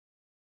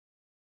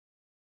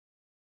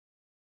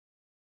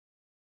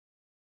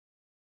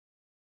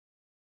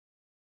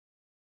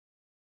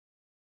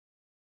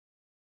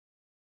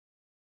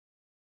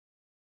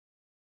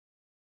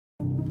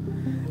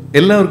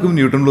എല്ലാവർക്കും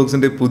ന്യൂട്ടൺ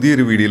ബ്ലോഗ്സിൻ്റെ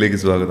പുതിയൊരു വീഡിയോയിലേക്ക്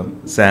സ്വാഗതം.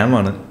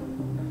 സാമാണ്.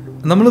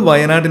 നമ്മൾ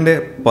വയനാടിൻ്റെ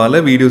പല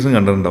വീഡിയോസും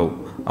കണ്ടിട്ടുണ്ടാവും.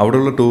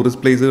 അവിടെയുള്ള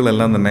ടൂറിസ്റ്റ്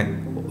പ്ലേസുകളെല്ലാം തന്നെ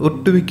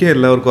ഒട്ടുമിക്ക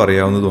എല്ലാവർക്കും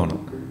അറിയാവുന്നതുമാണ്.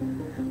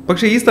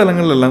 പക്ഷേ ഈ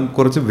സ്ഥലങ്ങളിലെല്ലാം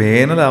കുറച്ച്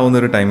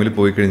വേനലാവുന്ന ഒരു ടൈമിൽ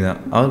പോയി കഴിഞ്ഞാൽ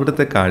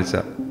അവിടുത്തെ കാഴ്ച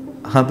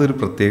അതൊരു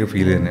പ്രത്യേക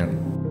ഫീൽ തന്നെയാണ്.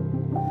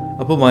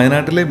 അപ്പോൾ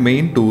വയനാട്ടിലെ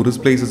മെയിൻ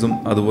ടൂറിസ്റ്റ് പ്ലേസസും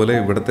അതുപോലെ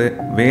ഇവിടുത്തെ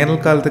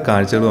വേനൽക്കാലത്തെ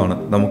കാഴ്ചകളുമാണ്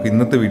നമുക്ക്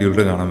ഇന്നത്തെ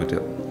വീഡിയോയിലൂടെ കാണാൻ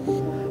പറ്റുക.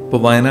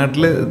 അപ്പോൾ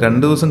വയനാട്ടിൽ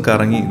 2 ദിവസം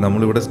കറങ്ങി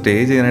നമ്മളിവിടെ സ്റ്റേ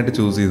ചെയ്യാനായിട്ട്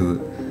ചൂസ് ചെയ്തത്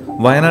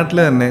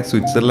വയനാട്ടിലെ തന്നെ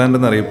സ്വിറ്റ്സർലാൻഡ്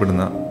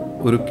എന്നറിയപ്പെടുന്ന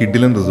ഒരു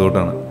കിഡിലൻ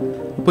റിസോർട്ടാണ്.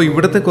 അപ്പോൾ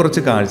ഇവിടുത്തെ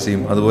കുറച്ച്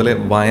കാഴ്ചയും അതുപോലെ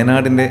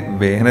വയനാടിൻ്റെ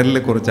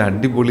വേനലിലെ കുറച്ച്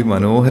അടിപൊളി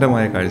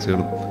മനോഹരമായ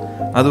കാഴ്ചകളും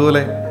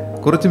അതുപോലെ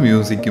കുറച്ച്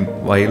മ്യൂസിക്കും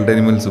വൈൽഡ്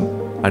അനിമൽസും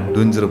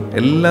അഡ്വഞ്ചറും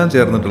എല്ലാം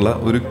ചേർന്നിട്ടുള്ള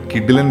ഒരു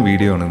കിഡിലൻ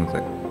വീഡിയോ ആണ്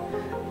ഇന്നത്തെ.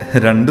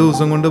 2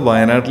 ദിവസം കൊണ്ട്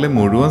വയനാട്ടിലെ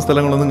മുഴുവൻ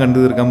സ്ഥലങ്ങളൊന്നും കണ്ടു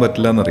തീർക്കാൻ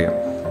പറ്റില്ല എന്നറിയാം.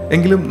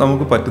 എങ്കിലും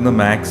നമുക്ക് പറ്റുന്ന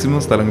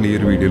മാക്സിമം സ്ഥലങ്ങൾ ഈ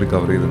ഒരു വീഡിയോയിൽ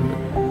കവർ ചെയ്തിട്ടുണ്ട്.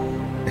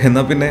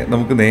 എന്നാൽ പിന്നെ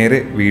നമുക്ക്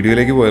നേരെ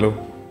വീഡിയോയിലേക്ക് പോയാലോ.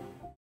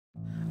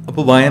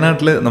 അപ്പോൾ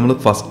വയനാട്ടിൽ നമ്മൾ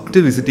ഫസ്റ്റ്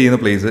വിസിറ്റ് ചെയ്യുന്ന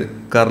പ്ലേസ്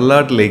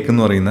കർലാട്ട് ലേക്ക്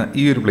എന്ന് പറയുന്ന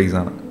ഈ ഒരു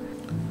പ്ലേസാണ്.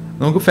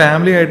 നമുക്ക്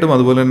ഫാമിലി ആയിട്ടും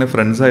അതുപോലെ തന്നെ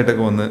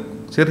ഫ്രണ്ട്സായിട്ടൊക്കെ വന്ന്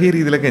ചെറിയ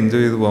രീതിയിലൊക്കെ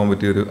എൻജോയ് ചെയ്ത് പോകാൻ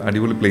പറ്റിയ ഒരു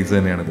അടിപൊളി പ്ലേസ്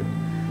തന്നെയാണിത്.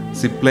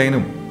 സിപ്പ്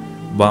ലൈനും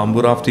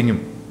ബാംബു റാഫ്റ്റിങ്ങും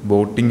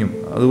ബോട്ടിങ്ങും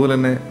അതുപോലെ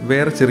തന്നെ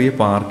വേറെ ചെറിയ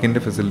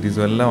പാർക്കിൻ്റെ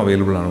ഫെസിലിറ്റീസും എല്ലാം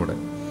അവൈലബിൾ ആണ് ഇവിടെ.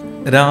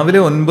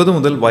 രാവിലെ 9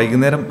 മുതൽ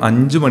വൈകുന്നേരം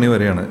 5 മണി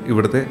വരെയാണ്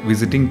ഇവിടുത്തെ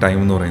വിസിറ്റിംഗ് ടൈം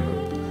എന്ന് പറയുന്നത്.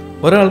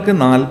 ഒരാൾക്ക്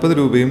 40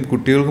 രൂപയും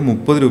കുട്ടികൾക്ക്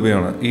 30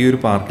 രൂപയാണ് ഈ ഒരു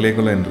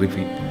പാർക്കിലേക്കുള്ള എൻട്രി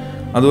ഫീ.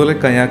 അതുപോലെ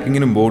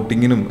കയാക്കിങ്ങിനും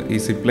ബോട്ടിങ്ങിനും ഈ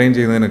സിപ്പ് ലൈൻ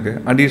ചെയ്യുന്നതിനൊക്കെ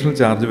അഡീഷണൽ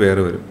ചാർജ്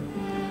വേറെ വരും.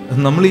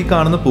 നമ്മൾ ഈ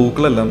കാണുന്ന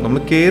പൂക്കളെല്ലാം നമ്മൾ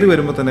കയറി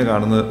വരുമ്പോൾ തന്നെ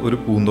കാണുന്നത് ഒരു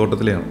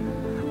പൂന്തോട്ടത്തിലെയാണ്.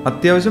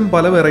 അത്യാവശ്യം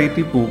പല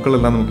വെറൈറ്റി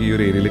പൂക്കളെല്ലാം നമുക്ക് ഈ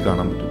ഒരു ഏരിയയിൽ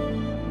കാണാൻ പറ്റും.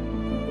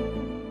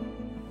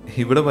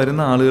 ഇവിടെ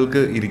വരുന്ന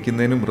ആളുകൾക്ക്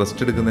ഇരിക്കുന്നതിനും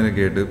റെസ്റ്റ്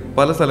എടുക്കുന്നതിനൊക്കെ ആയിട്ട്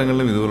പല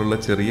സ്ഥലങ്ങളിലും ഇതുപോലുള്ള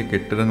ചെറിയ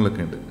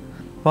കെട്ടിടങ്ങളൊക്കെ ഉണ്ട്.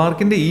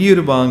 പാർക്കിൻ്റെ ഈ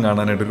ഒരു ഭാഗം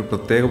കാണാനായിട്ടൊരു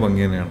പ്രത്യേക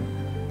ഭംഗി തന്നെയാണ്.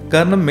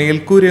 കാരണം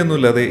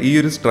മേൽക്കൂരയൊന്നുമില്ലാതെ ഈ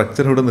ഒരു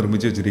സ്ട്രക്ചർ ഇവിടെ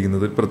നിർമ്മിച്ച്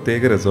വെച്ചിരിക്കുന്നത് ഒരു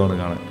പ്രത്യേക രസമാണ്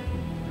കാണാൻ.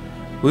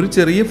 ഒരു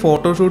ചെറിയ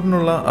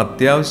ഫോട്ടോഷൂട്ടിനുള്ള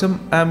അത്യാവശ്യം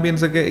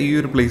ആംബിയൻസ് ഒക്കെ ഈ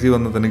ഒരു പ്ലേസിൽ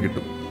വന്ന് തന്നെ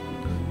കിട്ടും.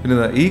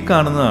 പിന്നെ ഈ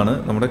കാണുന്നതാണ്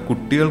നമ്മുടെ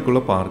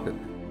കുട്ടികൾക്കുള്ള പാർക്ക്.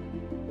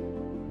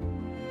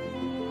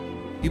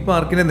 ഈ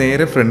പാർക്കിൻ്റെ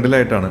നേരെ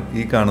ഫ്രണ്ടിലായിട്ടാണ്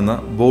ഈ കാണുന്ന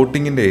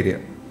ബോട്ടിങ്ങിൻ്റെ ഏരിയ.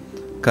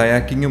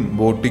 കയാക്കിങ്ങും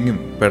ബോട്ടിങ്ങും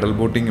പെഡൽ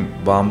ബോട്ടിങ്ങും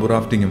ബാംബു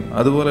റാഫ്റ്റിങ്ങും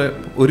അതുപോലെ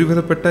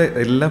ഒരുവിധപ്പെട്ട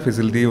എല്ലാ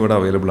ഫെസിലിറ്റിയും ഇവിടെ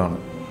അവൈലബിൾ ആണ്.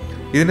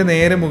 ഇതിൻ്റെ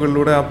നേരെ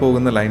മുകളിലൂടെ ആ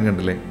പോകുന്ന ലൈൻ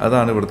കണ്ടില്ലേ,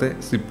 അതാണ് ഇവിടുത്തെ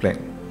സിപ്പ് ലൈൻ.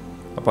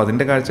 അപ്പോൾ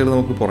അതിൻ്റെ കാഴ്ചകൾ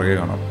നമുക്ക് പുറകെ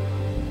കാണാം.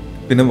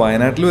 പിന്നെ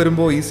വയനാട്ടിൽ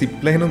വരുമ്പോൾ ഈ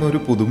സിപ്പ് ലൈനൊന്നും ഒരു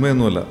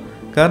പുതുമയൊന്നുമല്ല.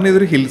 കാരണം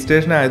ഇതൊരു ഹിൽ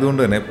സ്റ്റേഷൻ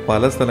ആയതുകൊണ്ട് തന്നെ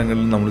പല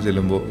സ്ഥലങ്ങളിലും നമ്മൾ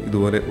ചെല്ലുമ്പോൾ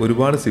ഇതുപോലെ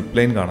ഒരുപാട് സിപ്പ്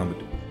ലൈൻ കാണാൻ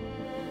പറ്റും.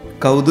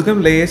 കൗതുകം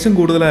ലേശം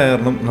കൂടുതലായ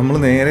കാരണം നമ്മൾ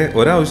നേരെ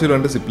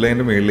ഒരാവശ്യമില്ലാണ്ട് സിപ്പ്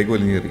ലൈനിൻ്റെ മുകളിലേക്ക്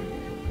വലിഞ്ഞു കയറി.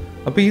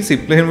 അപ്പോൾ ഈ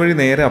സിപ്പ് ലൈൻ വഴി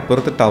നേരെ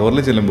അപ്പുറത്തെ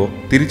ടവറിൽ ചെല്ലുമ്പോൾ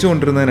തിരിച്ചു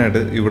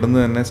കൊണ്ടിരുന്നതിനായിട്ട്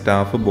ഇവിടുന്ന് തന്നെ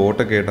സ്റ്റാഫ്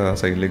ബോട്ടൊക്കെ ആയിട്ട് ആ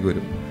സൈഡിലേക്ക്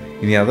വരും.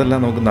 ഇനി അതല്ല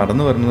നമുക്ക്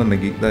നടന്നു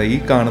വരണമെന്നുണ്ടെങ്കിൽ ഈ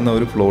കാണുന്ന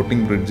ഒരു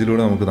ഫ്ലോട്ടിംഗ്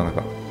ബ്രിഡ്ജിലൂടെ നമുക്ക്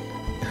നടക്കാം.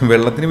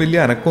 വെള്ളത്തിന് വലിയ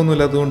അനക്കമൊന്നും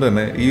ഇല്ലാത്തതുകൊണ്ട്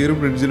തന്നെ ഈ ഒരു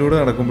ബ്രിഡ്ജിലൂടെ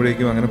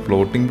നടക്കുമ്പോഴേക്കും അങ്ങനെ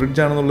ഫ്ലോട്ടിംഗ്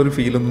ബ്രിഡ്ജ് ആണെന്നുള്ളൊരു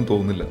ഫീലൊന്നും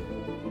തോന്നുന്നില്ല.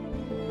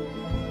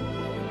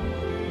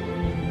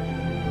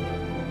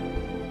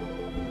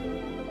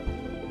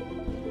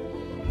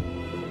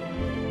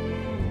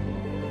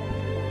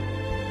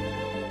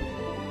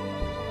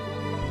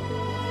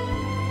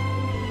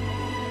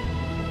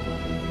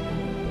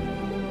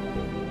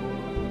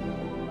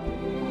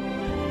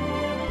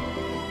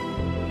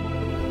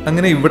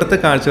 അങ്ങനെ ഇവിടുത്തെ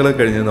കാഴ്ചകളൊക്കെ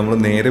കഴിഞ്ഞ് നമ്മൾ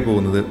നേരെ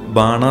പോകുന്നത്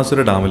ബാണാസുര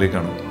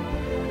ഡാമിലേക്കാണ്.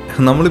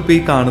 നമ്മളിപ്പോൾ ഈ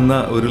കാണുന്ന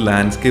ഒരു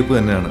ലാൻഡ്സ്കേപ്പ്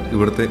തന്നെയാണ്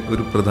ഇവിടുത്തെ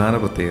ഒരു പ്രധാന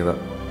പ്രത്യേകത.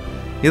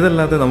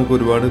 ഇതല്ലാതെ നമുക്ക്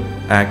ഒരുപാട്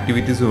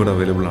ആക്ടിവിറ്റീസും ഇവിടെ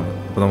അവൈലബിൾ ആണ്.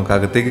 അപ്പോൾ നമുക്ക്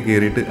അകത്തേക്ക്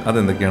കയറിയിട്ട്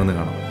അതെന്തൊക്കെയാണെന്ന്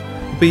കാണാം.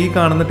 ഇപ്പോൾ ഈ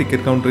കാണുന്ന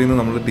ടിക്കറ്റ് കൗണ്ടറിൽ നിന്ന്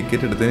നമ്മൾ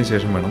ടിക്കറ്റ് എടുത്തതിന്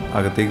ശേഷം വേണം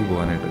അകത്തേക്ക്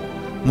പോകാനായിട്ട്.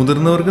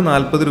 മുതിർന്നവർക്ക്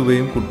 40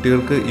 രൂപയും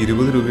കുട്ടികൾക്ക്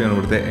 20 രൂപയാണ്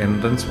ഇവിടുത്തെ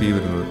എൻട്രൻസ് ഫീ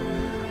വരുന്നത്.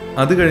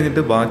 അത്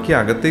കഴിഞ്ഞിട്ട് ബാക്കി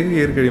അകത്തേക്ക്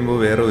കയറി കഴിയുമ്പോൾ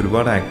വേറെ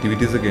ഒരുപാട്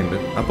ആക്ടിവിറ്റീസൊക്കെ ഉണ്ട്.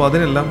 അപ്പോൾ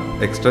അതിനെല്ലാം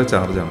എക്സ്ട്രാ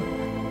ചാർജാണ്.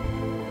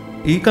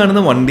 ഈ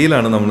കാണുന്ന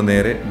വണ്ടിയിലാണ് നമ്മൾ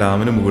നേരെ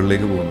ഡാമിന്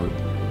മുകളിലേക്ക് പോകുന്നത്.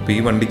 അപ്പോൾ ഈ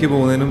വണ്ടിക്ക്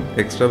പോകുന്നതിനും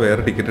എക്സ്ട്രാ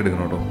വേറെ ടിക്കറ്റ്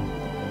എടുക്കണം കേട്ടോ.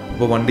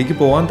 അപ്പോൾ വണ്ടിക്ക്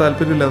പോകാൻ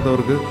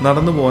താല്പര്യമില്ലാത്തവർക്ക്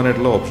നടന്നു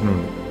പോകാനായിട്ടുള്ള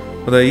ഓപ്ഷനുണ്ട്.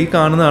 അപ്പോൾ ഈ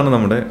കാണുന്നതാണ്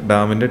നമ്മുടെ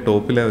ഡാമിൻ്റെ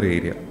ടോപ്പിലെ ഒരു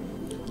ഏരിയ.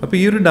 അപ്പോൾ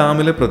ഈ ഒരു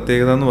ഡാമിലെ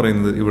പ്രത്യേകത എന്ന്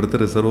പറയുന്നത്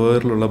ഇവിടുത്തെ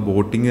റിസർവോയറിലുള്ള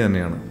ബോട്ടിങ്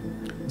തന്നെയാണ്.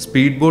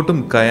 സ്പീഡ്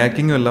ബോട്ടും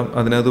കയാക്കിങ്ങും എല്ലാം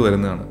അതിനകത്ത്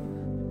വരുന്നതാണ്.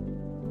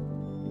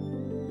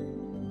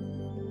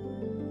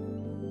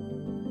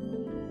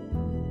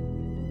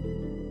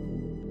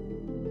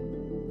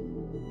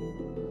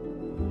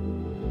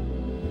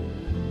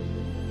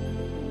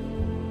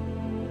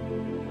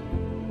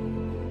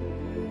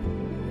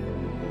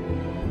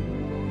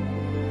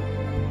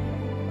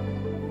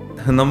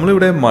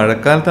 നമ്മളിവിടെ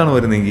മഴക്കാലത്താണ്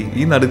വരുന്നതെങ്കിൽ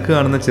ഈ നടുക്ക്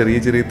കാണുന്ന ചെറിയ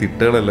ചെറിയ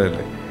തിട്ടകളെല്ലാം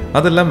അല്ലേ,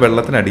 അതെല്ലാം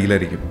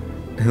വെള്ളത്തിനടിയിലായിരിക്കും.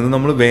 ഇത്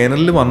നമ്മൾ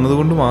വേനലിൽ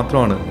വന്നതുകൊണ്ട്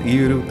മാത്രമാണ് ഈ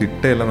ഒരു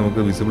തിട്ടയെല്ലാം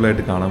നമുക്ക്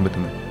വിസിബിളായിട്ട് കാണാൻ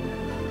പറ്റുന്നത്.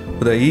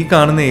 അപ്പോൾ ഈ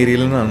കാണുന്ന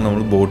ഏരിയയിൽ നിന്നാണ്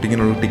നമ്മൾ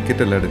ബോട്ടിങ്ങിനുള്ള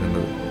ടിക്കറ്റ് എല്ലാം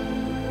എടുക്കേണ്ടത്.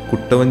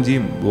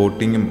 കുട്ടവഞ്ചിയും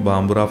ബോട്ടിങ്ങും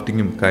ബാംബു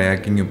റാഫ്റ്റിങ്ങും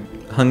കയാക്കിങ്ങും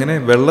അങ്ങനെ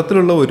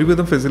വെള്ളത്തിലുള്ള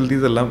ഒരുവിധം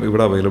ഫെസിലിറ്റീസ് എല്ലാം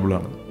ഇവിടെ അവൈലബിൾ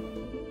ആണ്.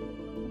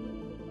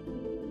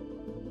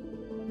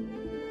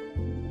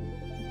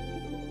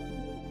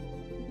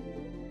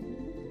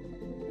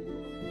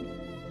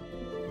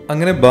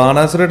 അങ്ങനെ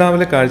ബാണാസുര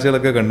ഡാമിലെ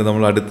കാഴ്ചകളൊക്കെ കണ്ട്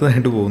നമ്മൾ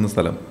അടുത്തതായിട്ട് പോകുന്ന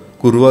സ്ഥലം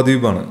കുറുവ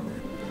ദ്വീപാണ്.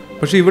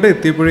 പക്ഷേ ഇവിടെ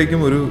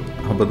എത്തിയപ്പോഴേക്കും ഒരു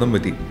അബദ്ധം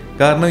പറ്റി.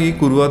 കാരണം ഈ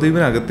കുറുവാ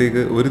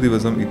ദ്വീപിനകത്തേക്ക് ഒരു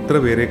ദിവസം ഇത്ര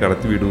പേരെ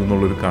കടത്തി വിടൂ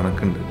എന്നുള്ളൊരു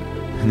കണക്കുണ്ട്.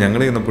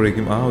 ഞങ്ങൾ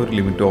ചെന്നപ്പോഴേക്കും ആ ഒരു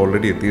ലിമിറ്റ്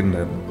ഓൾറെഡി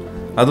എത്തിയിട്ടുണ്ടായിരുന്നു.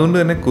 അതുകൊണ്ട്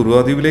തന്നെ കുറുവാ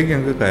ദ്വീപിലേക്ക്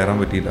ഞങ്ങൾക്ക് കയറാൻ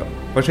പറ്റിയില്ല.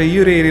 പക്ഷേ ഈ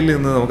ഒരു ഏരിയയിൽ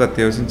നിന്ന് നമുക്ക്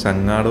അത്യാവശ്യം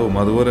ചങ്ങാടവും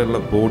അതുപോലെയുള്ള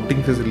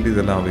ബോട്ടിംഗ് ഫെസിലിറ്റീസ്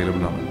എല്ലാം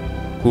അവൈലബിൾ ആണ്.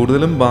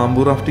 കൂടുതലും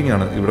ബാംബു റാഫ്റ്റിംഗ്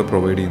ആണ് ഇവിടെ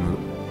പ്രൊവൈഡ് ചെയ്യുന്നത്.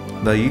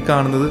 ഈ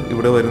കാണുന്നത്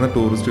ഇവിടെ വരുന്ന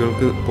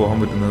ടൂറിസ്റ്റുകൾക്ക് പോകാൻ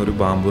പറ്റുന്ന ഒരു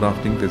ബാംബു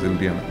റാഫ്റ്റിംഗ്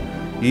ഫെസിലിറ്റിയാണ്.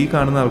 ഈ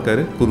കാണുന്ന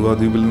ആൾക്കാർ കുറുവാ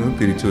ദ്വീപിൽ നിന്ന്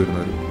തിരിച്ചു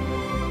വരുന്നത്.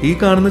 ഈ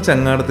കാണുന്ന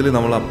ചങ്ങാടത്തിൽ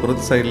നമ്മൾ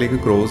അപ്പുറത്തെ സൈഡിലേക്ക്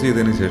ക്രോസ്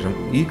ചെയ്തതിന് ശേഷം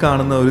ഈ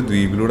കാണുന്ന ഒരു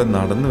ദ്വീപിലൂടെ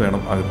നടന്ന്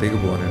വേണം അകത്തേക്ക്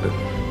പോകാനായിട്ട്.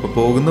 അപ്പോൾ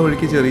പോകുന്ന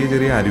വഴിക്ക് ചെറിയ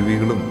ചെറിയ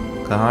അരുവികളും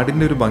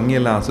കാടിൻ്റെ ഒരു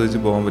ഭംഗിയെല്ലാം ആസ്വദിച്ച്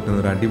പോകാൻ പറ്റുന്ന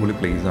ഒരു അടിപൊളി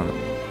പ്ലേസാണ്.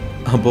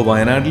 അപ്പോൾ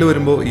വയനാട്ടിൽ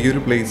വരുമ്പോൾ ഈ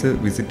ഒരു പ്ലേസ്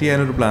വിസിറ്റ്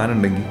ചെയ്യാനൊരു പ്ലാൻ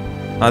ഉണ്ടെങ്കിൽ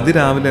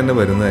അതിരാവിലെ തന്നെ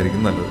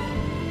വരുന്നതായിരിക്കും നല്ലത്.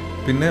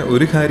 പിന്നെ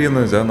ഒരു കാര്യം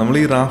എന്ന് വെച്ചാൽ നമ്മൾ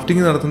ഈ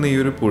റാഫ്റ്റിംഗ് നടത്തുന്ന ഈ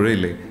ഒരു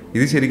പുഴയില്ലേ,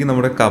 ഇത് ശരിക്കും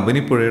നമ്മുടെ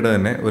കബനി പുഴയുടെ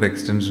തന്നെ ഒരു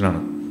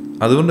എക്സ്റ്റൻഷനാണ്.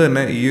 അതുകൊണ്ട്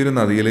തന്നെ ഈ ഒരു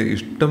നദിയിൽ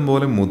ഇഷ്ടം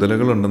പോലെ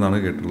മുതലകളുണ്ടെന്നാണ്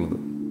കേട്ടിട്ടുള്ളത്.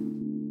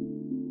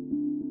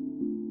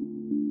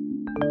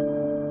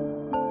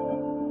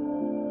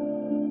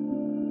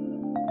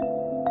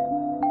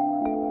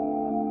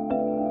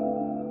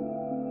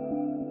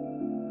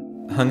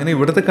 അങ്ങനെ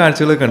ഇവിടുത്തെ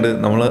കാഴ്ചകളെ കണ്ട്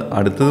നമ്മൾ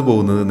അടുത്തത്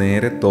പോകുന്നത്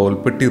നേരെ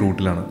തോൽപ്പെട്ടി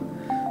റൂട്ടിലാണ്.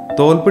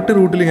 തോൽപ്പെട്ടി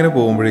റൂട്ടിൽ ഇങ്ങനെ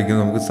പോകുമ്പോഴേക്കും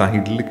നമുക്ക്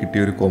സൈഡിൽ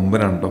കിട്ടിയ ഒരു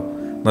കൊമ്പനാണ് കേട്ടോ,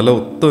 നല്ല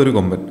ഒത്ത ഒരു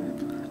കൊമ്പൻ.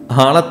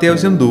 ആൾ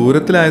അത്യാവശ്യം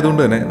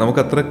ദൂരത്തിലായതുകൊണ്ട് തന്നെ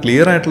നമുക്ക് അത്ര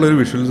ക്ലിയർ ആയിട്ടുള്ള ഒരു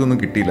വിഷ്വൽസ് ഒന്നും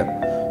കിട്ടിയില്ല.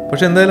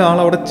 പക്ഷെ എന്തായാലും ആൾ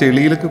അവിടെ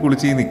ചെളിയിലൊക്കെ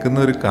കുളിച്ച് ഈ നിൽക്കുന്ന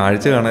ഒരു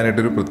കാഴ്ച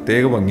കാണാനായിട്ടൊരു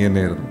പ്രത്യേക ഭംഗി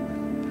തന്നെയായിരുന്നു.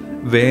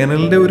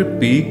 വേനലിൻ്റെ ഒരു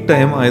പീക്ക്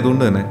ടൈം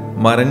ആയതുകൊണ്ട് തന്നെ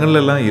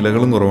മരങ്ങളിലെല്ലാം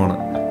ഇലകളും കുറവാണ്.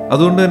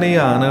 അതുകൊണ്ട് തന്നെ ഈ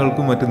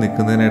ആനകൾക്കും മറ്റും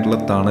നിൽക്കുന്നതിനായിട്ടുള്ള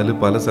തണൽ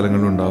പല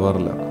സ്ഥലങ്ങളിലും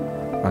ഉണ്ടാവാറില്ല.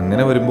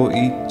 അങ്ങനെ വരുമ്പോൾ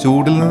ഈ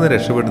ചൂടിൽ നിന്ന്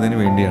രക്ഷപ്പെടുന്നതിന്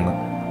വേണ്ടിയാണ്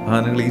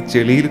ആനകൾ ഈ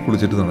ചെളിയിൽ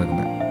കുളിച്ചിട്ട്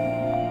നടക്കുന്നത്.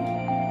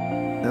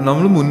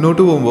 നമ്മൾ മുന്നോട്ട്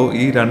പോകുമ്പോൾ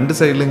ഈ രണ്ട്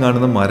സൈഡിലും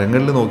കാണുന്ന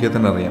മരങ്ങളിൽ നോക്കിയാൽ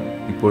തന്നെ അറിയാം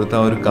ഇപ്പോഴത്തെ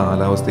ആ ഒരു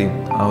കാലാവസ്ഥയും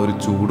ആ ഒരു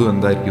ചൂടും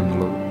എന്തായിരിക്കും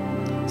എന്നുള്ളത്.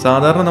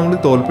 സാധാരണ നമ്മൾ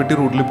തോൽപ്പെട്ടി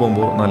റൂട്ടിൽ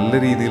പോകുമ്പോൾ നല്ല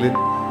രീതിയിൽ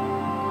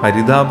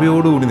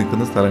ഹരിതാഭയോടുകൂടി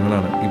നിൽക്കുന്ന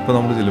സ്ഥലങ്ങളാണ്. ഇപ്പോൾ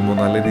നമ്മൾ ചെല്ലുമ്പോൾ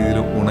നല്ല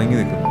രീതിയിൽ ഉണങ്ങി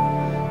നിൽക്കുന്നു.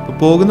 ഇപ്പോൾ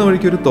പോകുന്ന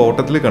വഴിക്ക് ഒരു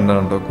തോട്ടത്തിൽ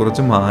കണ്ടാണ് കേട്ടോ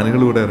കുറച്ച്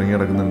മാനുകൾ ഇവിടെ ഇറങ്ങി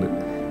കിടക്കുന്നുണ്ട്.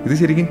 ഇത്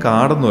ശരിക്കും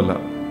കാടൊന്നുമല്ല,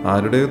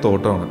 ആരുടെയോ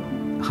തോട്ടമാണ്.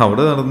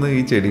 അവിടെ നടന്ന് ഈ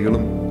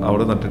ചെടികളും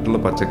അവിടെ നട്ടിട്ടുള്ള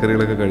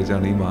പച്ചക്കറികളൊക്കെ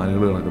കഴിച്ചാണ് ഈ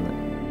മാനുകൾ കിടക്കുന്നത്.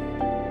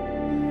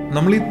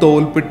 നമ്മൾ ഈ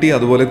തോൽപ്പെട്ടി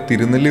അതുപോലെ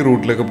തിരുനെല്ലി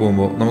റൂട്ടിലൊക്കെ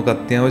പോകുമ്പോൾ നമുക്ക്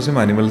അത്യാവശ്യം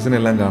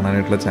അനിമൽസിനെല്ലാം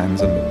കാണാനായിട്ടുള്ള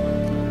ചാൻസ് ഉണ്ട്.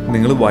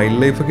 നിങ്ങൾ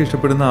വൈൽഡ് ലൈഫൊക്കെ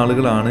ഇഷ്ടപ്പെടുന്ന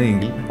ആളുകളാണ്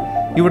എങ്കിൽ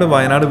ഇവിടെ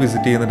വയനാട്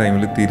വിസിറ്റ് ചെയ്യുന്ന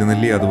ടൈമിൽ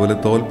തിരുനെല്ലി അതുപോലെ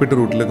തോൽപ്പെട്ടി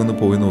റൂട്ടിലൊക്കെ ഒന്ന്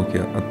പോയി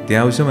നോക്കിയാൽ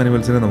അത്യാവശ്യം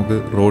അനിമൽസിനെ നമുക്ക്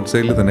റോഡ്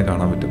സൈഡിൽ തന്നെ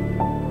കാണാൻ പറ്റും.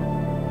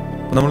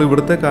 നമ്മൾ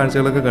ഇവിടുത്തെ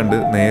കാഴ്ചകളൊക്കെ കണ്ട്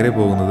നേരെ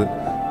പോകുന്നത്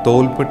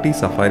തോൽപ്പെട്ടി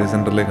സഫാരി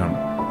സെൻറ്ററിലേക്കാണ്.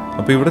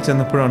 അപ്പോൾ ഇവിടെ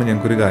ചെന്നപ്പോഴാണ്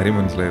ഞങ്ങൾക്കൊരു കാര്യം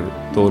മനസ്സിലായത്.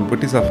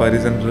 Tholpetty safari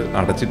centre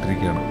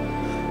അടച്ചിട്ടിരിക്കുകയാണ്.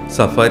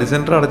 Safari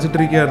centre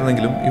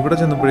അടച്ചിട്ടിരിക്കുകയായിരുന്നെങ്കിലും ഇവിടെ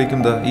ചെന്നപ്പോഴേക്കും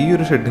ഈ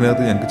ഒരു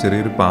ഷെഡിനകത്ത് ഞങ്ങൾക്ക്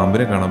ചെറിയൊരു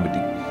പാമ്പിനെ കാണാൻ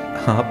പറ്റി.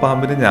 ആ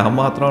പാമ്പിനെ ഞാൻ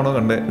മാത്രമാണോ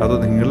കണ്ടേ അതോ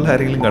നിങ്ങളിൽ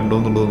ആരെങ്കിലും കണ്ടോ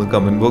എന്നുള്ളതൊന്ന്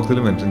കമൻറ്റ് ബോക്സിൽ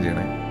മെൻഷൻ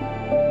ചെയ്യണേ.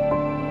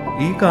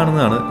 ഈ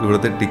കാണുന്നതാണ്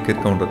ഇവിടുത്തെ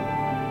ടിക്കറ്റ് കൗണ്ടർ.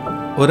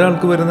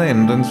 ഒരാൾക്ക് വരുന്ന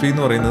എൻട്രൻസ് ഫീ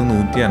എന്ന് പറയുന്നത്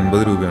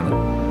 150 രൂപയാണ്.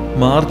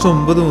 മാർച്ച്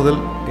 9 മുതൽ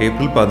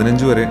ഏപ്രിൽ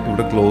 15 വരെ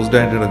ഇവിടെ ക്ലോസ്ഡ്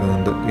ആയിട്ട്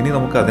കിടക്കുന്നുണ്ട്. ഇനി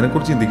നമുക്ക്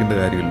അതിനെക്കുറിച്ച് ചിന്തിക്കേണ്ട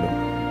കാര്യമില്ലല്ലോ.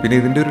 പിന്നെ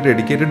ഇതിൻ്റെ ഒരു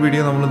ഡെഡിക്കേറ്റഡ്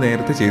വീഡിയോ നമ്മൾ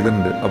നേരത്തെ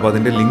ചെയ്തിട്ടുണ്ട്. അപ്പോൾ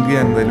അതിൻ്റെ ലിങ്ക്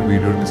ഞാൻ എന്തായാലും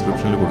വീഡിയോ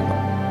ഡിസ്ക്രിപ്ഷനിൽ കൊടുക്കാം.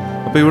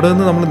 അപ്പോൾ ഇവിടെ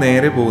നിന്ന് നമ്മൾ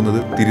നേരെ പോകുന്നത്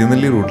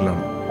തിരുനെല്ലി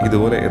റൂട്ടിലാണ്.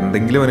 ഇതുപോലെ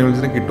എന്തെങ്കിലും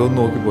അനിമൽസിനെ കിട്ടുമെന്ന്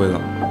നോക്കി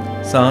പോയതാണ്.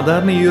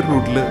 സാധാരണ ഈ ഒരു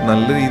റൂട്ടിൽ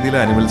നല്ല രീതിയിൽ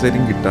അനിമൽസ്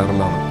ആയിരിക്കും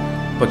കിട്ടാറുള്ളതാണ്.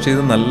 പക്ഷേ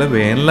ഇത് നല്ല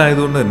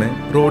വേനലായതുകൊണ്ട് തന്നെ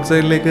റോഡ്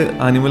സൈഡിലേക്ക്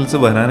അനിമൽസ്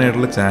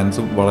വരാനായിട്ടുള്ള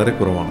ചാൻസും വളരെ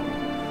കുറവാണ്.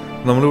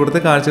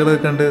 നമ്മളിവിടുത്തെ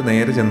കാഴ്ചകളൊക്കെ കണ്ട്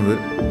നേരെ ചെന്നത്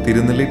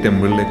തിരുനെല്ലി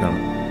ടെമ്പിളിലേക്കാണ്.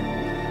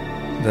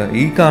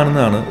 ഈ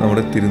കാണുന്നതാണ്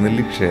നമ്മുടെ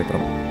തിരുനെല്ലി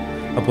ക്ഷേത്രം.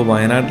 അപ്പോൾ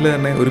വയനാട്ടിൽ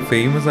തന്നെ ഒരു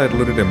ഫേമസ്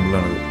ആയിട്ടുള്ളൊരു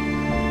ടെമ്പിളാണിത്.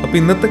 അപ്പോൾ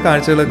ഇന്നത്തെ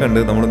കാഴ്ചകളൊക്കെ കണ്ട്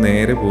നമ്മൾ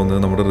നേരെ പോകുന്നത്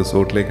നമ്മുടെ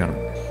റിസോർട്ടിലേക്കാണ്.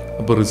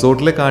 അപ്പോൾ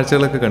റിസോർട്ടിലെ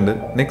കാഴ്ചകളൊക്കെ കണ്ട്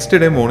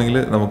നെക്സ്റ്റ് ഡേ മോർണിംഗിൽ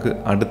നമുക്ക്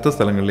അടുത്ത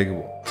സ്ഥലങ്ങളിലേക്ക്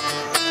പോകും.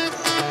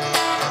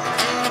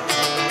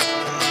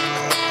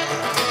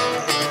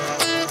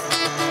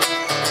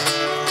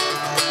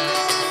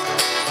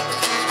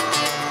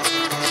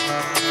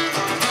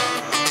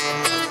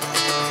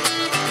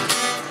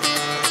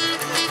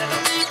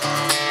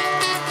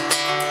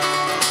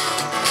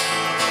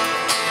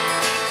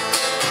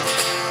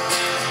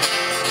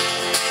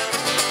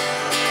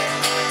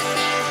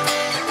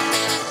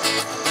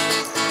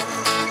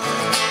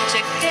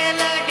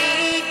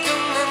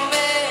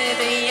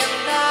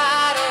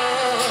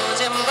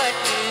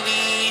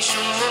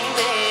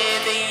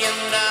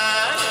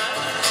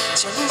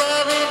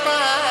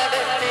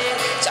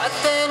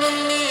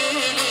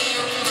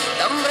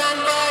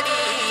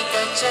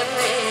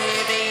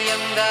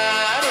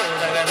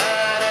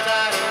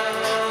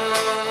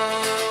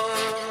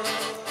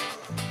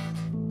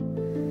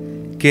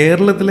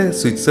 കേരളത്തിലെ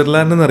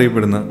സ്വിറ്റ്സർലാൻഡ്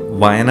എന്നറിയപ്പെടുന്ന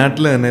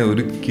വയനാട്ടിലെ തന്നെ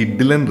ഒരു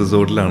കിഡിലൻ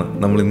റിസോർട്ടിലാണ്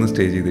നമ്മൾ ഇന്ന്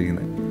സ്റ്റേ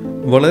ചെയ്തിരിക്കുന്നത്.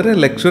 വളരെ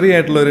ലക്ഷറി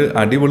ആയിട്ടുള്ള ഒരു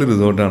അടിപൊളി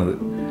റിസോർട്ടാണിത്.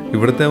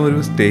 ഇവിടുത്തെ ഒരു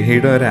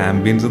സ്റ്റേയുടെ ഒരു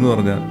ആംബിയൻസ് എന്ന്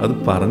പറഞ്ഞാൽ അത്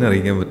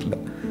പറഞ്ഞറിയിക്കാൻ പറ്റില്ല.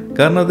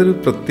 കാരണം അതൊരു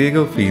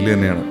പ്രത്യേക ഫീൽ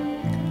തന്നെയാണ്.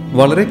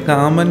 വളരെ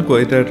കാം ആൻഡ്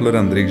ക്വയറ്റ് ആയിട്ടുള്ളൊരു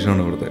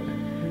അന്തരീക്ഷമാണ് ഇവിടുത്തെ.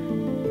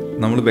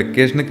 നമ്മൾ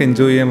വെക്കേഷനൊക്കെ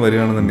എൻജോയ് ചെയ്യാൻ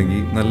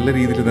വരികയാണെന്നുണ്ടെങ്കിൽ നല്ല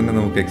രീതിയിൽ തന്നെ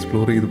നമുക്ക്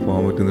എക്സ്പ്ലോർ ചെയ്ത്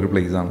പോകാൻ പറ്റുന്നൊരു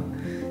പ്ലേസാണ്.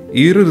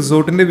 ഈ ഒരു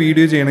റിസോർട്ടിൻ്റെ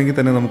വീഡിയോ ചെയ്യണമെങ്കിൽ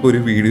തന്നെ നമുക്കൊരു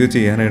വീഡിയോ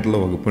ചെയ്യാനായിട്ടുള്ള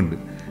വകുപ്പുണ്ട്.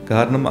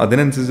 കാരണം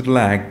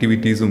അതിനനുസരിച്ചിട്ടുള്ള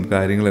ആക്ടിവിറ്റീസും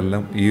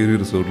കാര്യങ്ങളെല്ലാം ഈ ഒരു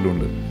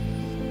റിസോർട്ടിലുണ്ട്.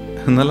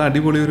 നല്ല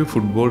അടിപൊളി ഒരു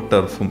ഫുട്ബോൾ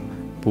ടർഫും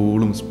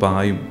പൂളും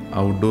സ്പായും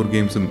ഔട്ട്ഡോർ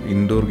ഗെയിംസും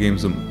ഇൻഡോർ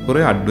ഗെയിംസും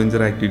കുറേ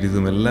അഡ്വഞ്ചർ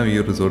ആക്ടിവിറ്റീസും എല്ലാം ഈ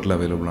ഒരു റിസോർട്ടിൽ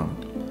അവൈലബിൾ ആണ്.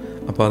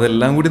 അപ്പോൾ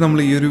അതെല്ലാം കൂടി നമ്മൾ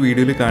ഈ ഒരു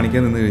വീഡിയോയിൽ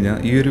കാണിക്കാൻ നിന്ന് കഴിഞ്ഞാൽ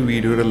ഈ ഒരു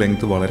വീഡിയോയുടെ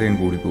ലെങ്ത് വളരെ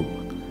കൂടിപ്പോകും.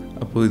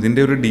 അപ്പോൾ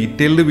ഇതിൻ്റെ ഒരു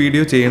ഡീറ്റെയിൽഡ്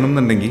വീഡിയോ ചെയ്യണം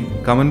എന്നുണ്ടെങ്കിൽ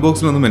കമൻറ്റ്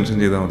ബോക്സിലൊന്ന് മെൻഷൻ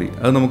ചെയ്താൽ മതി.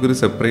 അത് നമുക്കൊരു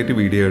സെപ്പറേറ്റ്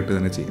വീഡിയോ ആയിട്ട്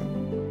തന്നെ ചെയ്യാം.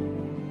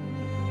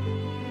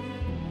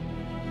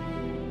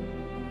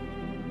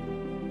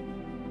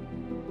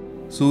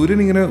 സൂര്യൻ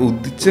ഇങ്ങനെ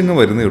ഉദിച്ചങ്ങ്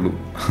വരുന്നേ ഉള്ളൂ.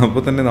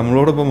 അപ്പോൾ തന്നെ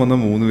നമ്മളോടൊപ്പം വന്ന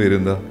 3 പേര്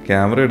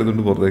ക്യാമറ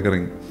എടുത്തുകൊണ്ട് പുറത്തേക്ക്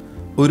ഇറങ്ങി.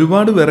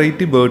 ഒരുപാട്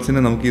വെറൈറ്റി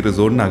ബേർഡ്സിനെ നമുക്ക് ഈ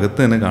റിസോർട്ടിനകത്ത്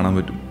തന്നെ കാണാൻ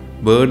പറ്റും.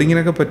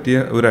 ബേർഡിങ്ങിനൊക്കെ പറ്റിയ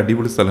ഒരു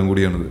അടിപൊളി സ്ഥലം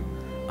കൂടിയാണിത്.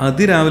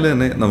 അതിരാവിലെ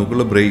തന്നെ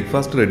നമുക്കുള്ള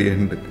ബ്രേക്ക്ഫാസ്റ്റ് റെഡി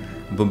ആയിട്ടുണ്ട്.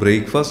 അപ്പോൾ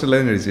ബ്രേക്ക്ഫാസ്റ്റ്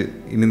എല്ലാം കഴിച്ച്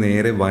ഇനി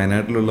നേരെ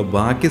വയനാട്ടിലുള്ള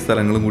ബാക്കി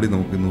സ്ഥലങ്ങളും കൂടി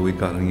നമുക്ക് ഇന്ന് പോയി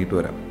കറങ്ങിയിട്ട്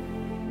വരാം.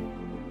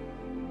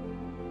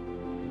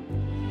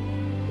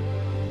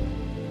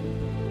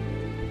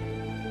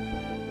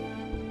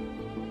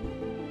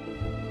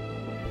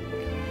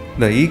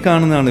 ഈ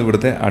കാണുന്നതാണ്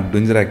ഇവിടുത്തെ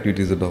അഡ്വഞ്ചർ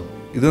ആക്ടിവിറ്റീസ് കേട്ടോ.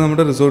 ഇത്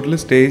നമ്മുടെ റിസോർട്ടിൽ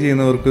സ്റ്റേ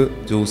ചെയ്യുന്നവർക്ക്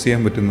ചൂസ്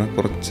ചെയ്യാൻ പറ്റുന്ന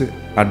കുറച്ച്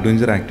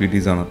അഡ്വഞ്ചർ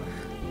ആക്ടിവിറ്റീസാണ്.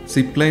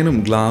 സിപ്പ് ലൈനും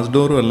ഗ്ലാസ്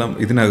ഡോറും എല്ലാം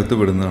ഇതിനകത്ത്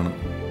വിടുന്നതാണ്.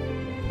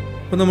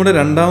 അപ്പോൾ നമ്മുടെ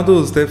രണ്ടാമത്തെ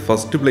ദിവസത്തെ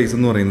ഫസ്റ്റ് പ്ലേസ്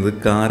എന്ന് പറയുന്നത്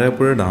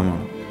കാരാപ്പുഴ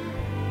ഡാമാണ്.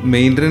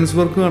 മെയിൻ്റനൻസ്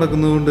വർക്ക്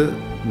നടക്കുന്നതുകൊണ്ട്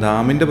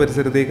ഡാമിൻ്റെ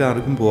പരിസരത്തേക്ക്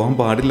ആർക്കും പോകാൻ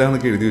പാടില്ല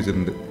എന്നൊക്കെ എഴുതി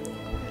വെച്ചിട്ടുണ്ട്.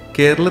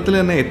 കേരളത്തിൽ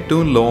തന്നെ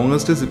ഏറ്റവും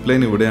ലോങ്ങസ്റ്റ് സിപ്പ്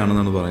ലൈൻ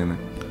ഇവിടെയാണെന്നാണ് പറയുന്നത്.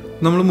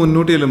 നമ്മൾ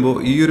മുന്നോട്ട് ചെല്ലുമ്പോൾ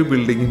ഈ ഒരു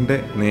ബിൽഡിങ്ങിൻ്റെ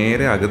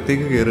നേരെ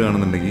അകത്തേക്ക്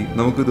കയറുകയാണെന്നുണ്ടെങ്കിൽ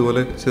നമുക്ക്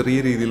ഇതുപോലെ ചെറിയ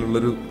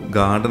രീതിയിലുള്ളൊരു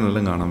ഗാർഡൻ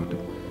എല്ലാം കാണാൻ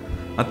പറ്റും.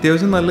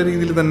 അത്യാവശ്യം നല്ല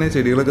രീതിയിൽ തന്നെ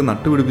ചെടികളൊക്കെ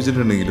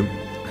നട്ടുപിടിപ്പിച്ചിട്ടുണ്ടെങ്കിലും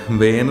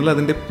വേനൽ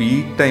അതിൻ്റെ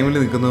പീക്ക് ടൈമിൽ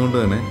നിൽക്കുന്നതുകൊണ്ട്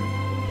തന്നെ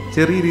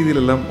ചെറിയ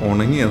രീതിയിലെല്ലാം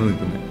ഉണങ്ങിയാണ്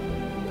നിൽക്കുന്നത്.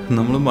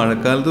 നമ്മൾ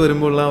മഴക്കാലത്ത്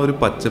വരുമ്പോൾ ആ ഒരു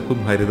പച്ചപ്പും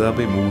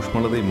ഹരിതാപയും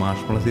ഊഷ്മളതയും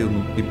മാഷ്മളതയും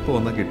ഒന്നും ഇപ്പോൾ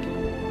വന്നാൽ കിട്ടില്ല.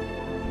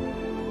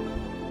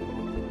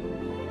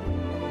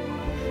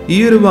 ഈ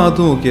ഒരു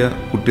ഭാഗത്ത് നോക്കിയാൽ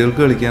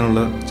കുട്ടികൾക്ക്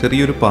കളിക്കാനുള്ള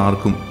ചെറിയൊരു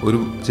പാർക്കും ഒരു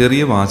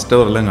ചെറിയ വാച്ച്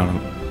ടവറെല്ലാം കാണാം.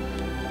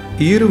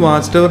 ഈ ഒരു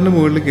വാച്ച് ടവറിൻ്റെ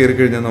മുകളിൽ കയറി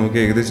കഴിഞ്ഞാൽ നമുക്ക്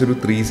ഏകദേശം ഒരു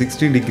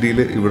 360 ഡിഗ്രിയിൽ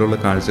ഇവിടെയുള്ള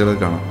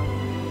കാഴ്ചകളൊക്കെ കാണാം.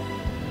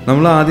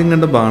 നമ്മൾ ആദ്യം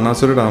കണ്ട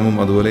ബാണാസുര ഡാമും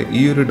അതുപോലെ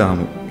ഈ ഒരു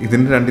ഡാമും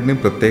ഇതിൻ്റെ രണ്ടിൻ്റെയും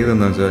പ്രത്യേകത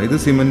എന്താണെന്ന് വെച്ചാൽ ഇത്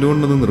സിമെൻറ്റ്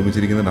കൊണ്ടൊന്നും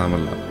നിർമ്മിച്ചിരിക്കുന്ന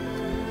ഡാമല്ല.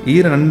 ഈ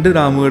 2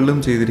 ഡാമുകളിലും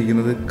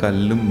ചെയ്തിരിക്കുന്നത്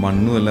കല്ലും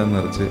മണ്ണും എല്ലാം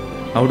നിറച്ച്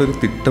അവിടെ ഒരു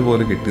തിട്ട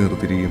പോലെ കെട്ടി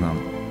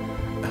നിർത്തിയിരിക്കുന്നതാണ്.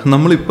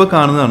 നമ്മളിപ്പോൾ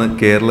കാണുന്നതാണ്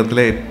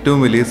കേരളത്തിലെ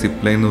ഏറ്റവും വലിയ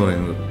സിപ്പ് ലൈൻ എന്ന്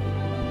പറയുന്നത്.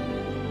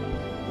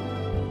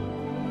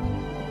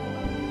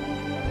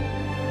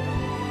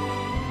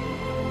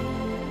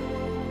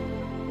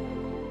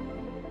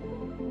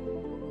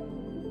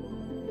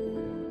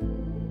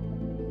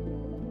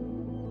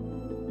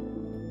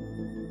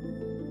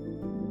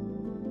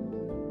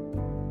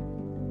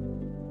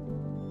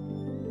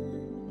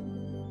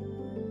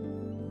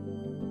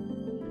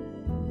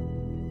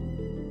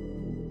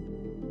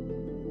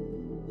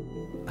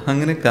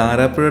 അങ്ങനെ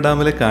കാരാപ്പുഴ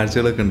ഡാമിലെ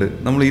കാഴ്ചകളൊക്കെ ഉണ്ട്.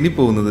 നമ്മൾ ഇനി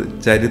പോകുന്നത്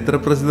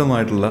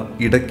ചരിത്രപ്രസിദ്ധമായിട്ടുള്ള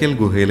ഇടയ്ക്കൽ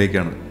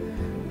ഗുഹയിലേക്കാണ്.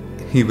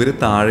 ഇവർ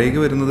താഴേക്ക്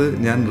വരുന്നത്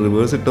ഞാൻ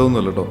റിവേഴ്സ്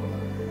ഇട്ടതൊന്നുമല്ല കേട്ടോ.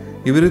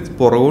 ഇവർ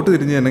പുറകോട്ട്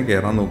തിരിഞ്ഞ് തന്നെ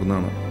കയറാൻ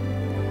നോക്കുന്നതാണ്.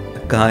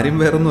 കാര്യം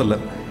വേറൊന്നുമല്ല,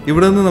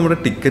 ഇവിടെ നിന്ന് നമ്മുടെ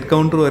ടിക്കറ്റ്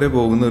കൗണ്ടർ വരെ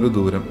പോകുന്ന ഒരു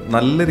ദൂരം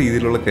നല്ല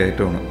രീതിയിലുള്ള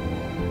കയറ്റമാണ്.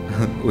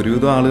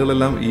 ഒരുവിധം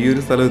ആളുകളെല്ലാം ഈ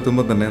ഒരു സ്ഥലം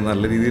എത്തുമ്പോൾ തന്നെ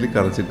നല്ല രീതിയിൽ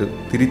കറച്ചിട്ട്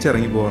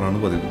തിരിച്ചിറങ്ങി പോകാനാണ്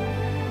പതിവ്.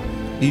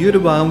 ഈ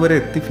ഒരു ഭാഗം വരെ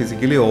എത്തി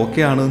ഫിസിക്കലി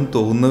ഓക്കെ ആണെന്ന്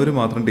തോന്നുന്നവർ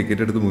മാത്രം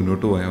ടിക്കറ്റ് എടുത്ത്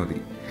മുന്നോട്ട് പോയാൽ മതി.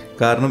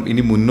 കാരണം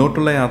ഇനി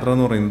മുന്നോട്ടുള്ള യാത്ര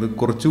എന്ന് പറയുന്നത്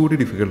കുറച്ചുകൂടി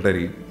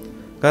ഡിഫിക്കൽട്ടായിരിക്കും.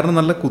 കാരണം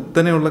നല്ല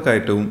കുത്തനെയുള്ള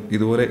കയറ്റവും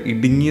ഇതുപോലെ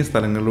ഇടുങ്ങിയ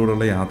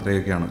സ്ഥലങ്ങളിലൂടെയുള്ള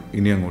യാത്രയൊക്കെയാണ്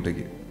ഇനി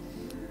അങ്ങോട്ടേക്ക്.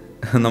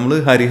 നമ്മൾ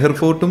ഹരിഹർ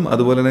ഫോർട്ടും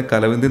അതുപോലെ തന്നെ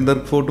കലവന്തിന്ദർ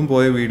ഫോർട്ടും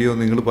പോയ വീഡിയോ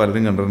നിങ്ങൾ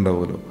പലരും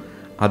കണ്ടിട്ടുണ്ടാവുമല്ലോ.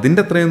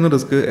 അതിൻ്റെ അത്രയൊന്നും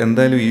റിസ്ക്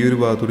എന്തായാലും ഈ ഒരു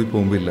ഭാഗത്തൂടി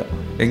പോകുമ്പോൾ ഇല്ല.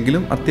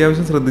 എങ്കിലും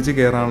അത്യാവശ്യം ശ്രദ്ധിച്ച്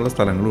കയറാനുള്ള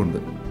സ്ഥലങ്ങളും ഉണ്ട്.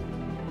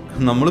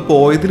 നമ്മൾ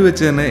പോയതിൽ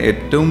വെച്ച് തന്നെ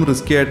ഏറ്റവും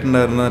റിസ്കി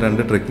ആയിട്ടുണ്ടായിരുന്ന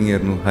 2 ട്രെക്കിംഗ്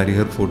ആയിരുന്നു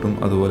ഹരിഹർ ഫോർട്ടും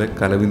അതുപോലെ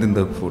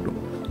കലവന്തിന്ദർ ഫോർട്ടും.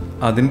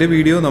 അതിൻ്റെ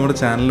വീഡിയോ നമ്മുടെ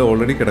ചാനലിൽ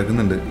ഓൾറെഡി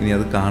കിടക്കുന്നുണ്ട്. ഇനി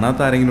അത് കാണാത്ത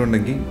ആരെങ്കിലും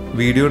ഉണ്ടെങ്കിൽ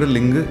വീഡിയോയുടെ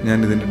ലിങ്ക് ഞാൻ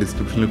ഇതിൻ്റെ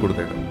ഡിസ്ക്രിപ്ഷനിൽ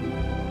കൊടുത്തേക്കാം.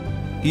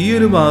 ഈ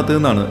ഒരു ഭാഗത്ത്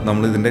നിന്നാണ്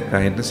നമ്മൾ ഇതിൻ്റെ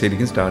കയറ്റം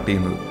ശരിക്കും സ്റ്റാർട്ട്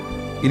ചെയ്യുന്നത്.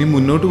 ഇനി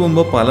മുന്നോട്ട്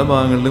പോകുമ്പോൾ പല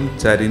ഭാഗങ്ങളിലും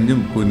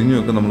ചരിഞ്ഞും കുനിഞ്ഞും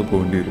ഒക്കെ നമ്മൾ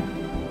പോകേണ്ടി വരും.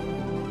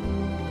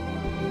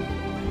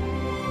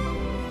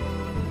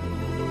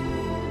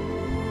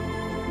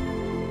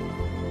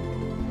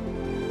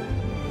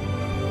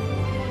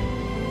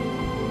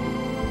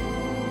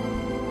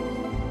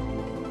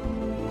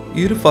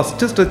 ഈ ഒരു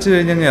ഫസ്റ്റ് സ്ട്രെച്ച്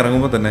കഴിഞ്ഞ് അങ്ങ്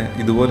ഇറങ്ങുമ്പോൾ തന്നെ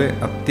ഇതുപോലെ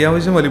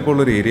അത്യാവശ്യം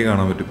വലിപ്പമുള്ളൊരു ഏരിയ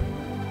കാണാൻ പറ്റും.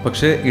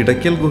 പക്ഷേ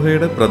ഇടയ്ക്കൽ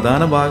ഗുഹയുടെ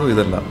പ്രധാന ഭാഗം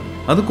ഇതല്ല,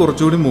 അത്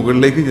കുറച്ചുകൂടി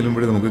മുകളിലേക്ക്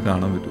ചെല്ലുമ്പോഴേ നമുക്ക്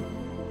കാണാൻ പറ്റും.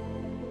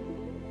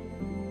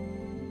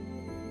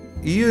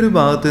 ഈ ഒരു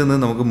ഭാഗത്ത് നിന്ന്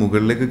നമുക്ക്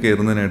മുകളിലേക്ക്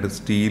കയറുന്നതിനായിട്ട്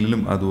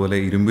സ്റ്റീലിലും അതുപോലെ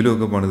ഇരുമ്പിലും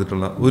ഒക്കെ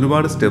പണിതിട്ടുള്ള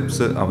ഒരുപാട്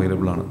സ്റ്റെപ്സ്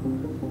അവൈലബിൾ ആണ്.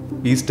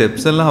 ഈ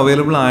സ്റ്റെപ്സ് എല്ലാം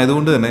അവൈലബിൾ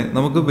ആയതുകൊണ്ട് തന്നെ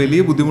നമുക്ക്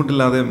വലിയ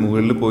ബുദ്ധിമുട്ടില്ലാതെ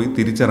മുകളിൽ പോയി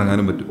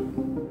തിരിച്ചിറങ്ങാനും പറ്റും.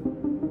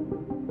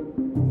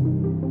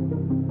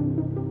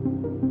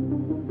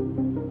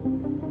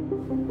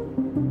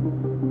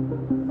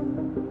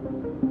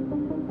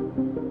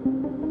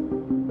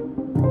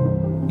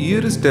 ഈ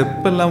ഒരു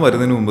സ്റ്റെപ്പ് എല്ലാം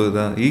വരുന്നതിന് മുമ്പ്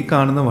ഈ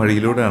കാണുന്ന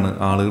വഴിയിലൂടെയാണ്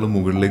ആളുകൾ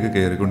മുകളിലേക്ക്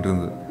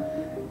കയറിക്കൊണ്ടിരുന്നത്.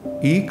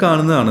 ഈ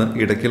കാണുന്നതാണ്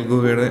ഇടയ്ക്കൽ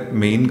ഗുഹയുടെ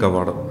മെയിൻ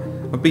കവാടം.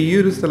 അപ്പോൾ ഈ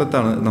ഒരു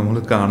സ്ഥലത്താണ് നമ്മൾ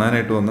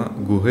കാണാനായിട്ട് വന്ന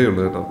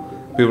ഗുഹയുള്ളത് കേട്ടോ.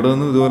 അപ്പോൾ ഇവിടെ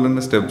നിന്ന് ഇതുപോലെ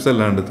തന്നെ സ്റ്റെപ്സ്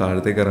എല്ലാം ഉണ്ട്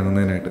താഴത്തേക്ക്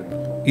ഇറങ്ങുന്നതിനായിട്ട്.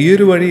 ഈ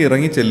ഒരു വഴി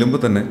ഇറങ്ങി ചെല്ലുമ്പോൾ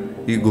തന്നെ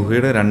ഈ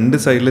ഗുഹയുടെ 2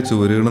 സൈഡിലെ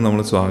ചുവരുകൾ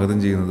നമ്മൾ സ്വാഗതം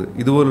ചെയ്യുന്നത്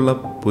ഇതുപോലുള്ള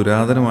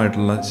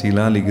പുരാതനമായിട്ടുള്ള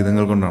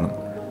ശിലാലിഖിതങ്ങൾ കൊണ്ടാണ്.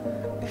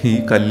 ഈ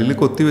കല്ലിൽ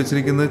കൊത്തി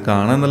വെച്ചിരിക്കുന്നത്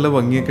കാണാൻ നല്ല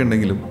ഭംഗിയൊക്കെ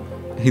ഉണ്ടെങ്കിലും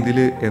ഇതിൽ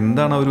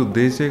എന്താണ് അവർ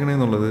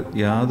ഉദ്ദേശിച്ചേക്കണേന്നുള്ളത്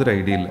യാതൊരു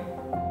ഐഡിയ ഇല്ല.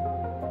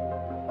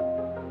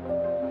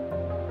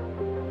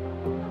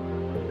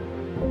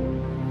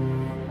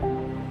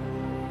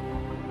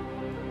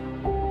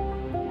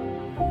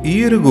 ഈ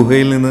ഒരു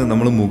ഗുഹയിൽ നിന്ന്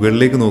നമ്മൾ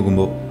മുകളിലേക്ക്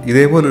നോക്കുമ്പോൾ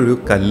ഇതേപോലൊരു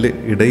കല്ല്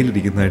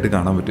ഇടയിലിരിക്കുന്നതായിട്ട്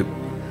കാണാൻ പറ്റും.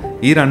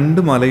 ഈ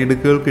 2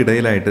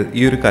 മലയിടുക്കുകൾക്കിടയിലായിട്ട്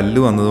ഈ ഒരു കല്ല്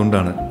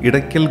വന്നതുകൊണ്ടാണ്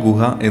ഇടയ്ക്കൽ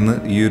ഗുഹ എന്ന്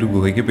ഈ ഒരു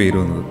ഗുഹയ്ക്ക് പേര്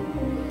വന്നത്.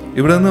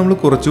 ഇവിടെ നിന്ന് നമ്മൾ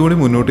കുറച്ചുകൂടി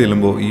മുന്നോട്ട്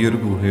ചെല്ലുമ്പോൾ ഈ ഒരു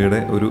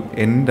ഗുഹയുടെ ഒരു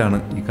എൻഡാണ്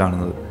ഈ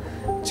കാണുന്നത്.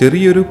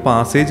 ചെറിയൊരു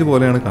പാസേജ്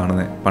പോലെയാണ്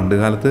കാണുന്നത്. പണ്ട്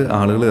കാലത്ത്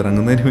ആളുകൾ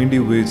ഇറങ്ങുന്നതിന് വേണ്ടി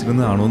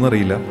ഉപയോഗിച്ചിരുന്നതാണോ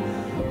എന്നറിയില്ല.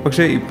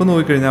 പക്ഷേ ഇപ്പോൾ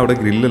നോക്കിക്കഴിഞ്ഞാൽ അവിടെ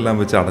ഗ്രില്ലെല്ലാം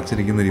വെച്ച്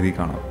അടച്ചിരിക്കുന്ന രീതി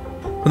കാണാം.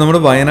 അപ്പോൾ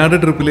നമ്മുടെ വയനാട്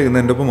ട്രിപ്പിൽ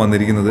ഇന്ന് എൻ്റെ ഒപ്പം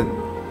വന്നിരിക്കുന്നത്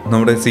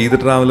നമ്മുടെ സീത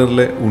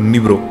ട്രാവലറിലെ ഉണ്ണി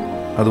ബ്രോ,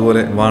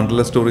 അതുപോലെ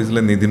വാണ്ടർല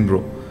സ്റ്റോറീസിലെ നിതിൻ ബ്രോ,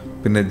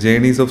 പിന്നെ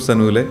ജേണീസ് ഓഫ്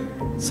സനുവിലെ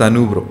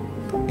സനു ബ്രോ.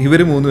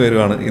 ഇവർ 3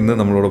 പേരുമാണ് ഇന്ന്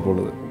നമ്മളോടൊപ്പം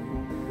ഉള്ളത്.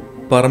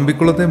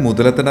 പറമ്പിക്കുളത്തെ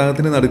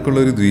മുതലത്തടാകത്തിന് നടുക്കുള്ള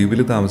ഒരു ദ്വീപിൽ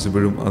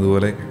താമസിച്ചപ്പോഴും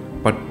അതുപോലെ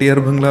പട്ടിയാർ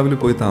ബംഗ്ലാവിൽ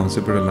പോയി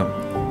താമസിച്ചപ്പോഴെല്ലാം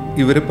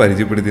ഇവരെ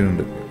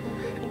പരിചയപ്പെടുത്തിയിട്ടുണ്ട്.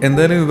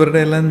 എന്തായാലും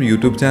ഇവരുടെ എല്ലാം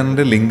യൂട്യൂബ്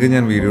ചാനലിൻ്റെ ലിങ്ക്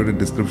ഞാൻ വീഡിയോയുടെ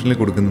ഡിസ്ക്രിപ്ഷനിൽ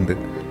കൊടുക്കുന്നുണ്ട്.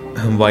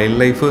 വൈൽഡ്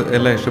ലൈഫ്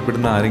എല്ലാം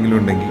ഇഷ്ടപ്പെടുന്ന ആരെങ്കിലും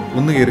ഉണ്ടെങ്കിൽ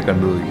ഒന്ന് കയറി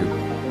കണ്ടു നോക്കൂ.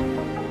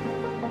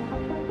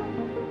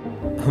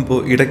 അപ്പോൾ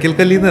ഇടയ്ക്കൽ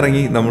കല്ലിൽ നിന്ന്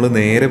ഇറങ്ങി നമ്മൾ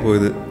നേരെ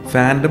പോയത്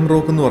ഫാൻറ്റം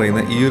റോക്ക് എന്ന്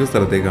പറയുന്ന ഈ ഒരു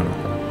സ്ഥലത്തേക്കാണ്.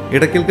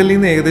 ഇടയ്ക്കൽ കല്ലിൽ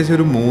നിന്ന് ഏകദേശം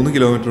ഒരു 3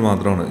 കിലോമീറ്റർ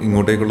മാത്രമാണ്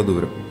ഇങ്ങോട്ടേക്കുള്ള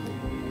ദൂരം.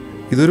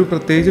 ഇതൊരു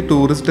പ്രത്യേകിച്ച്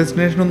ടൂറിസ്റ്റ്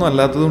ഡെസ്റ്റിനേഷനൊന്നും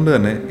അല്ലാത്തതുകൊണ്ട്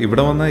തന്നെ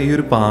ഇവിടെ വന്ന ഈ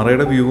ഒരു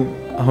പാറയുടെ വ്യൂവും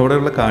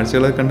അവിടെയുള്ള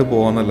കാഴ്ചകളൊക്കെ കണ്ട്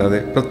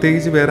പോകാമെന്നല്ലാതെ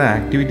പ്രത്യേകിച്ച് വേറെ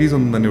ആക്ടിവിറ്റീസ്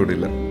ഒന്നും തന്നെ ഇവിടെ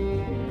ഇല്ല.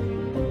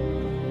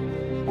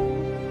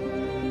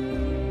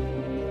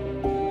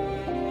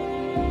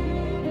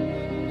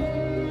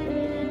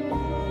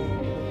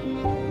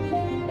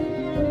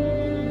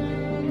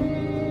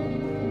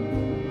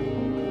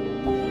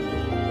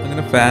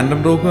 അങ്ങനെ ഫാൻറ്റം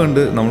റോക്ക്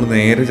കണ്ട് നമ്മൾ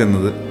നേരെ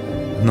ചെന്നത്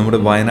നമ്മുടെ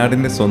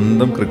വയനാടിൻ്റെ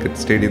സ്വന്തം ക്രിക്കറ്റ്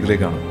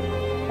സ്റ്റേഡിയത്തിലേക്കാണ്.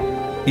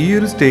 ഈ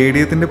ഒരു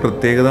സ്റ്റേഡിയത്തിൻ്റെ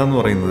പ്രത്യേകത എന്ന്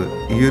പറയുന്നത്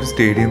ഈ ഒരു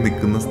സ്റ്റേഡിയം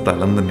നിൽക്കുന്ന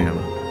സ്ഥലം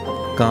തന്നെയാണ്.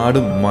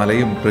 കാടും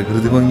മലയും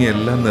പ്രകൃതി ഭംഗിയും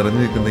എല്ലാം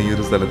നിറഞ്ഞു നിൽക്കുന്ന ഈ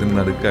ഒരു സ്ഥലത്തിന്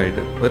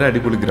നടുക്കായിട്ട് ഒരു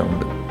അടിപൊളി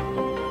ഗ്രൗണ്ട്.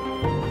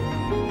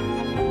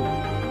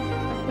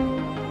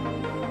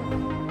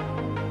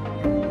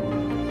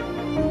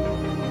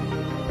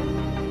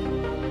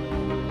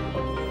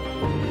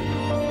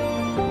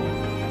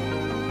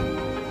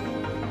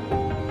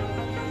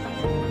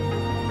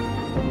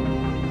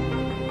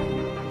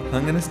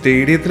 അങ്ങനെ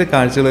സ്റ്റേഡിയത്തിലെ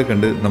കാഴ്ചകളൊക്കെ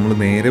കണ്ട് നമ്മൾ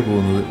നേരെ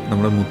പോകുന്നത്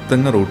നമ്മുടെ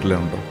മുത്തങ്ങ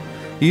റൂട്ടിലാണല്ലോ.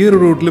 ഈ ഒരു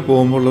റൂട്ടിൽ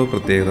പോകുമ്പോഴുള്ള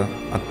പ്രത്യേകത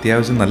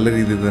അത്യാവശ്യം നല്ല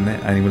രീതിയിൽ തന്നെ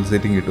അനിമൽ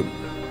സൈറ്റിംഗ് കിട്ടും.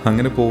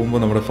 അങ്ങനെ പോകുമ്പോൾ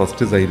നമ്മുടെ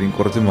ഫസ്റ്റ് സൈറ്റിംഗ്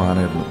കുറച്ച്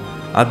മാനായിരുന്നു.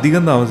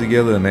 അധികം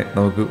താമസിക്കാതെ തന്നെ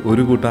നമുക്ക്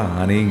ഒരു കൂട്ടം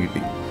ആനയും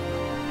കിട്ടി.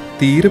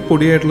 തീരെ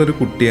പൊടിയായിട്ടുള്ളൊരു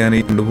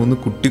കുട്ടിയാനയും 2-3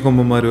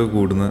 കുട്ടിക്കൊമ്പന്മാരൊക്കെ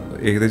കൂടുന്ന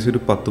ഏകദേശം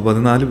ഒരു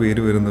 10-14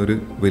 പേര് വരുന്ന ഒരു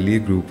വലിയ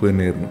ഗ്രൂപ്പ്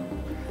തന്നെയായിരുന്നു.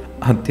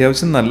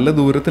 അത്യാവശ്യം നല്ല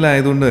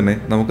ദൂരത്തിലായതുകൊണ്ട് തന്നെ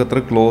നമുക്കത്ര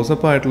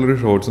ക്ലോസപ്പ് ആയിട്ടുള്ളൊരു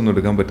ഷോട്ട്സ് ഒന്നും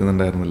എടുക്കാൻ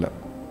പറ്റുന്നുണ്ടായിരുന്നില്ല.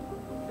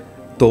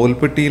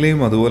 തോൽപ്പെട്ടിയിലെയും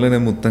അതുപോലെ തന്നെ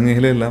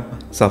മുത്തങ്ങയിലെയും എല്ലാം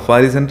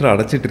സഫാരി സെൻറ്റർ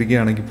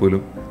അടച്ചിട്ടിരിക്കുകയാണെങ്കിൽ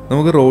പോലും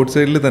നമുക്ക് റോഡ്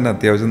സൈഡിൽ തന്നെ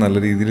അത്യാവശ്യം നല്ല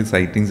രീതിയിൽ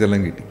സൈറ്റിങ്സ്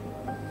എല്ലാം കിട്ടി.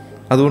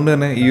 അതുകൊണ്ട്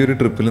തന്നെ ഈ ഒരു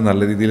ട്രിപ്പിൽ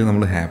നല്ല രീതിയിൽ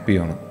നമ്മൾ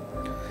ഹാപ്പിയാണ്.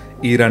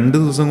 ഈ 2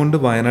 ദിവസം കൊണ്ട്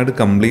വയനാട്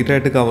കംപ്ലീറ്റ്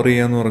ആയിട്ട് കവർ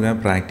ചെയ്യാന്ന് പറഞ്ഞാൽ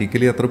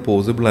പ്രാക്ടിക്കലി അത്ര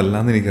പോസിബിൾ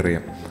അല്ലാന്ന്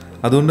എനിക്കറിയാം.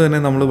 അതുകൊണ്ട്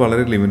തന്നെ നമ്മൾ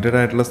വളരെ ലിമിറ്റഡ്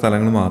ആയിട്ടുള്ള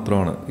സ്ഥലങ്ങൾ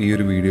മാത്രമാണ് ഈ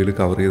ഒരു വീഡിയോയിൽ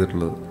കവർ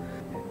ചെയ്തിട്ടുള്ളത്.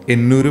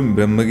 എന്നൂരും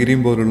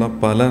ബ്രഹ്മഗിരിയും പോലുള്ള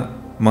പല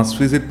മസ്റ്റ്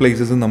വിസിറ്റ്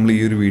പ്ലേസസും നമ്മൾ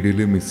ഈ ഒരു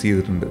വീഡിയോയിൽ മിസ്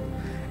ചെയ്തിട്ടുണ്ട്.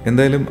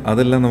 എന്തായാലും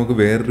അതെല്ലാം നമുക്ക്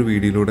വേറൊരു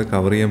വീഡിയോയിലൂടെ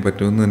കവർ ചെയ്യാൻ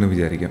പറ്റുമെന്ന് തന്നെ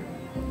വിചാരിക്കാം.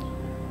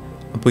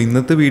 അപ്പോൾ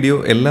ഇന്നത്തെ വീഡിയോ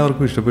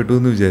എല്ലാവർക്കും ഇഷ്ടപ്പെട്ടു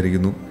എന്ന്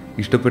വിചാരിക്കുന്നു.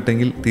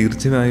 ഇഷ്ടപ്പെട്ടെങ്കിൽ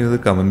തീർച്ചയായും അത്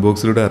കമൻറ്റ്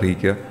ബോക്സിലൂടെ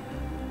അറിയിക്കുക.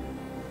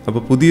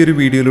 അപ്പോൾ പുതിയൊരു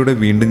വീഡിയോയിലൂടെ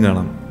വീണ്ടും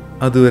കാണാം.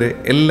 അതുവരെ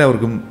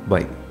എല്ലാവർക്കും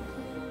ബൈ.